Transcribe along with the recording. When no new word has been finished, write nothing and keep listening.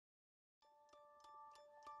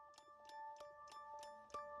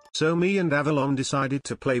So me and Avilon decided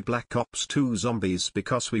to play Black Ops 2 Zombies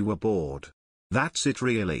because we were bored. That's it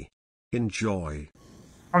really. Enjoy.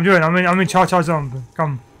 I'm in Chacha Zomb.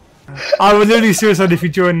 Come. I would literally suicide if you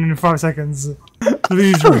join in 5 seconds.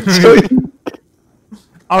 Please, bro.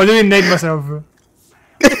 I would literally nade myself.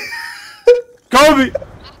 Kobe!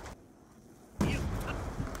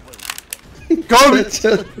 Kobe!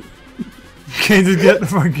 Can't just get the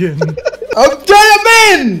fuck in. I'm trying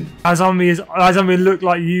in! Zombie look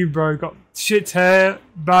like you, bro. Got shit hair,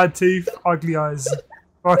 bad teeth, ugly eyes.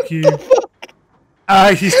 Fuck you.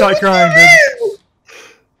 I actually start crying, dude.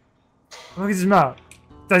 Look at his mouth.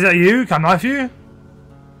 Is that you? Can I knife you?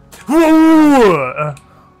 Whoa!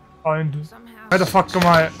 Where the fuck am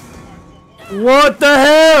I? What the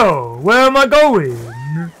hell? Where am I going?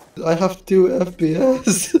 I have 2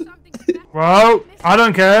 FPS. Well, I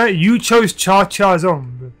don't care. You chose Chacha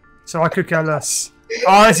Zomb, so I could care less.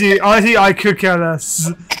 Honestly, I could care less.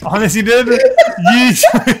 Honestly, did you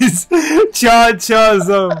chose Chacha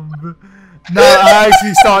Zomb? No, I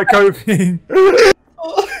actually start coping.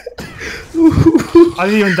 I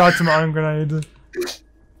didn't even die to my own grenade.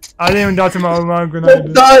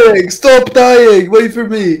 Stop dying! Stop dying! Wait for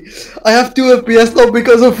me! I have 2 FPS not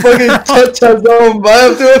because of fucking Chacha Zomb. I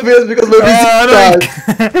have 2 FPS because my PC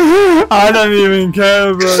died. I don't even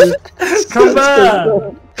care, bro. Come back!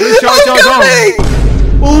 Chacha Zomb!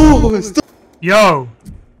 Oh, stop! Yo!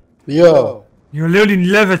 Yo! You're literally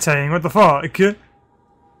levitating, what the fuck? You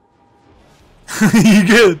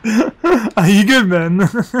good? Are you good, man?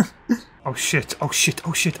 Oh shit, oh shit,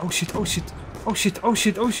 oh shit, oh shit, oh shit. Oh shit, oh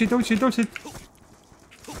shit, oh shit, oh shit, oh shit.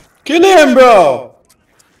 Kill him, bro!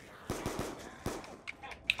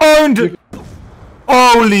 And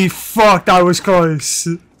holy fuck, that was close.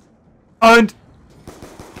 And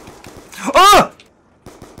ah!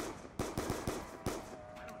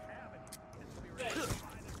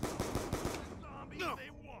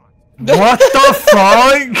 What the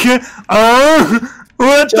fuck? Oh,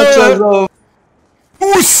 what the?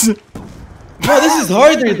 Oos! No, this is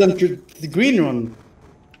harder than the green one.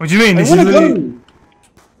 What do you mean? I want a gun.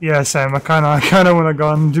 Yeah, Sam. I kinda want a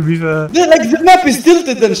gun. To be fair, like the map is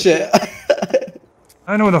tilted and shit. I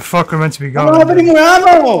don't know where the fuck we're meant to be going. I don't have any more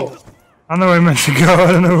ammo. I know where we're meant to go.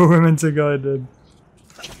 I don't know where we're meant to go, dude.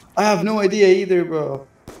 I have no idea either, bro.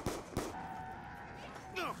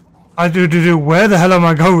 I do. Where the hell am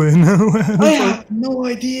I going? I have no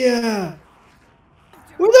idea.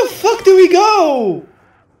 Where the fuck do we go?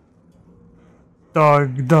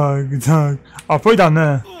 Dog. I'll put it down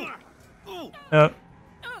there. Yep.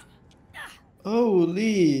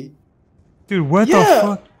 Holy. Dude, where the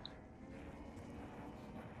fuck?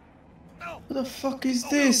 What the fuck is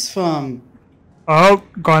this, fam? Oh,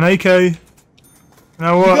 got an AK. You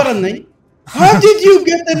know what? You got an AK? How did you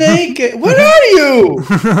get an AK? Where are you?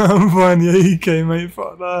 I'm buying the AK, mate.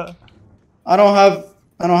 Fuck that. I don't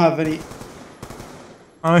have any.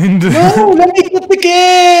 No, let me get the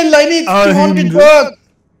kill! I need 200 bucks!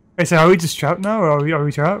 Wait, so are we just trapped now, or are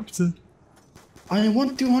we trapped? I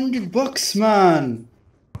want 200 bucks, man!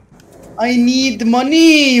 I need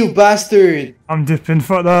money, you bastard! I'm dipping,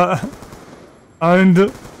 fuck that.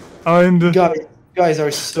 Guys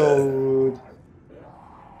are so rude.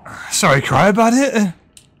 Sorry, cry about it?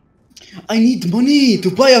 I need money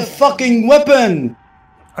to buy a fucking weapon!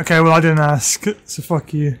 Okay, well I didn't ask, so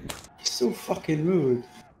fuck you. So fucking rude.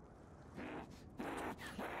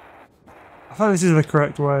 I thought this is the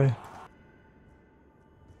correct way.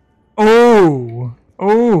 Oh,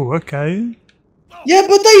 okay. Yeah,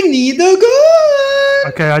 but I need a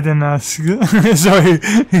gun! Okay, I didn't ask. Sorry,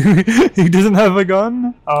 he doesn't have a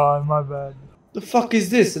gun? Oh, my bad. The fuck is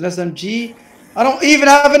this? An SMG? I don't even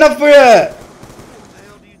have enough for it!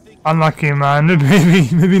 Unlucky, man.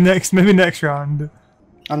 Maybe next round.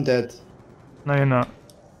 I'm dead. No, you're not.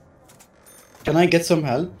 Can I get some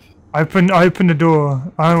help? I opened the door.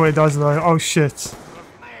 I don't know what it does though. Oh shit.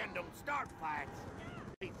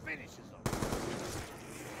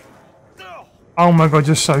 Oh my god,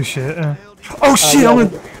 you're so shit. Oh shit,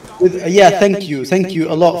 yeah, thank you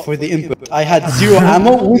a lot for the input. I had 0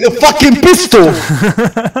 ammo with a fucking pistol!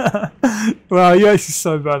 Wow, you're actually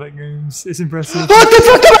so bad at games. It's impressive. What the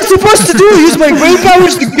fuck am I supposed to do? Use my brain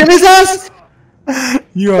powers to kill his ass?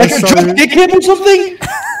 You are like so... a drop kick him or something?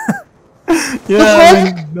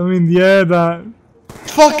 Yeah, I mean, yeah, that.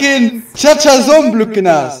 Fucking Chacha Zomb looking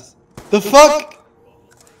ass. The fuck?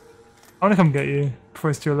 I wanna come get you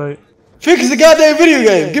before it's too late. Fix the goddamn video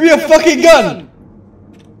game. Give me a fucking gun.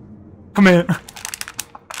 Come here.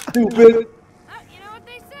 Stupid. You know what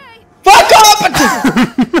they say. Fuck off!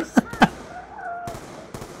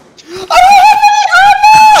 I don't have any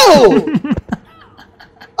ammo!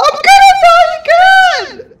 I'm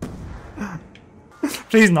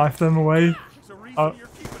Please knife them away. Oh.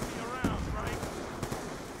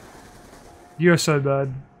 You're so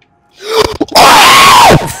bad.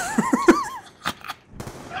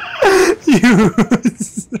 You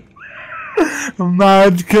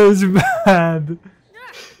mad cause bad.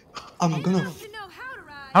 I'm gonna. You know how to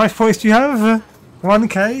ride. How much points do you have?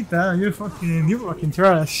 1k? Damn, you're fucking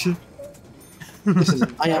trash.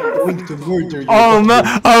 Listen, I am going to murder you. Oh,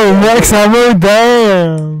 Max Ammo,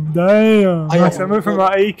 damn. Max Ammo from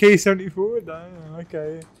my AK-74, damn,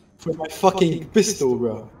 okay. For my fucking pistol,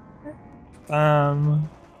 bro.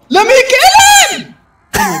 Let me kill him!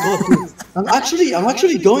 Oh my god, dude. I'm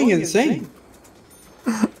actually going insane.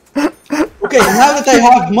 Okay, now that I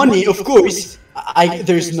have money, of course,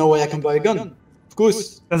 there's no way I can buy a gun. Of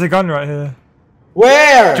course. There's a gun right here.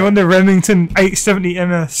 Where? Do you want the Remington 870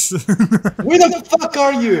 MS? Where the fuck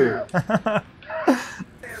are you?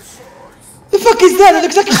 The fuck is that? It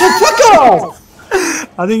looks like a shot. Fuck off!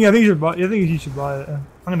 I think you should buy. I think you should buy it. I'm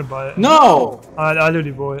gonna buy it. No. I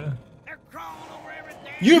already bought it.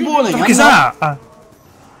 You're balling. What the fuck is that?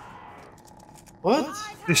 What?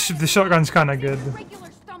 The shotgun's kind of good.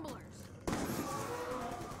 Regular stumblers.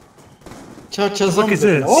 Chacha Zomb. What is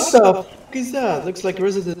this? What the fuck is that? Looks like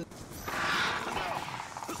Resident.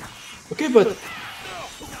 Okay, but.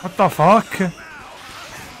 What the fuck?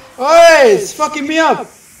 Hey, it's fucking me up.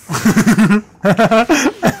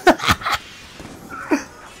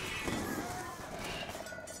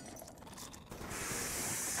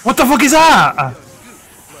 What the fuck is that?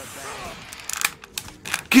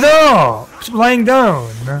 Get up! Stop lying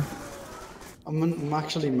down. I'm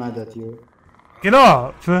actually mad at you. Get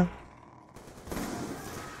up!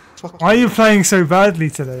 Fuck Why are you playing so badly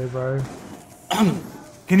today, bro?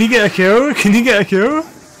 Can you get a kill? Can you get a kill?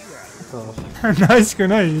 off. Nice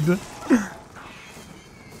grenade.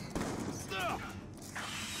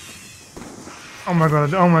 Oh my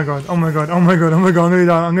god, oh my god, oh my god, oh my god, oh my god, I'm gonna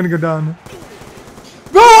die, I'm gonna go down.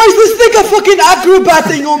 Bro, is this nigga fucking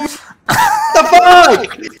acrobating on me? What the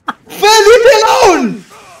fuck? Man, leave me alone!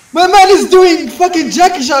 My man is doing fucking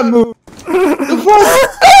Jackie Chan move. The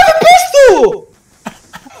fuck? I have a pistol!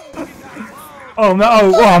 Oh,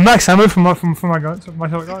 max ammo from my gun, my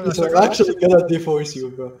shotgun. I'm actually gonna deforce you,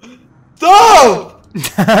 bro. Stop!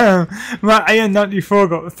 Damn, my AN-94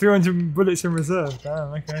 got 300 bullets in reserve.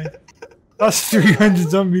 Damn, okay. That's 300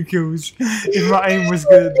 zombie kills if my aim was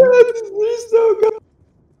good. There's no gun.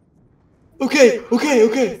 Okay.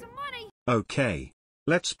 Okay.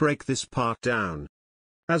 Let's break this part down.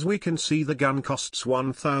 As we can see, the gun costs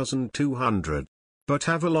 1,200. But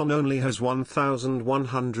Avilon only has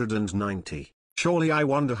 1,190. Surely I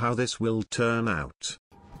wonder how this will turn out.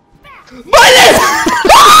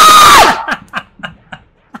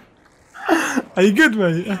 Are you good,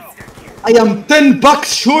 mate? I am $10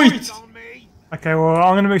 short! Okay, well,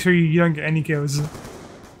 I'm gonna make sure you don't get any kills.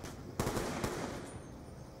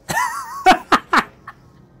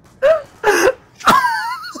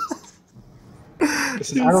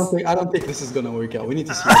 Listen, I don't think this is gonna work out. We need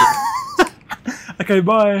to see. Okay,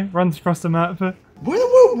 bye. Runs across the map.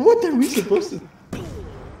 What are we supposed to do?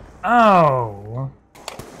 Oh.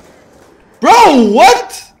 Bro,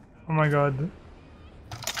 what? Oh my god.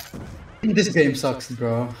 This game sucks,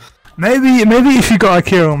 bro. Maybe if you got a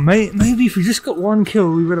kill, maybe if you just got one kill,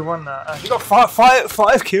 we would have won that. You got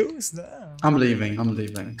five kills? Damn. I'm leaving.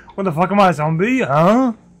 What the fuck am I, a zombie?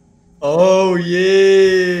 Huh? Oh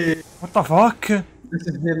yeah. What the fuck? This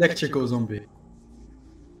is the electrical zombie.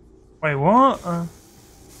 Wait, what?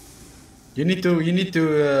 You need to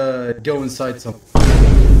go inside someone.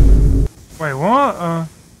 Wait, what?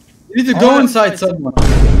 You need to go inside someone.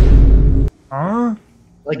 Huh?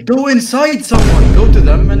 Like go inside someone. Go to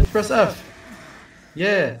them and press F.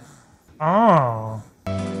 Yeah. Oh.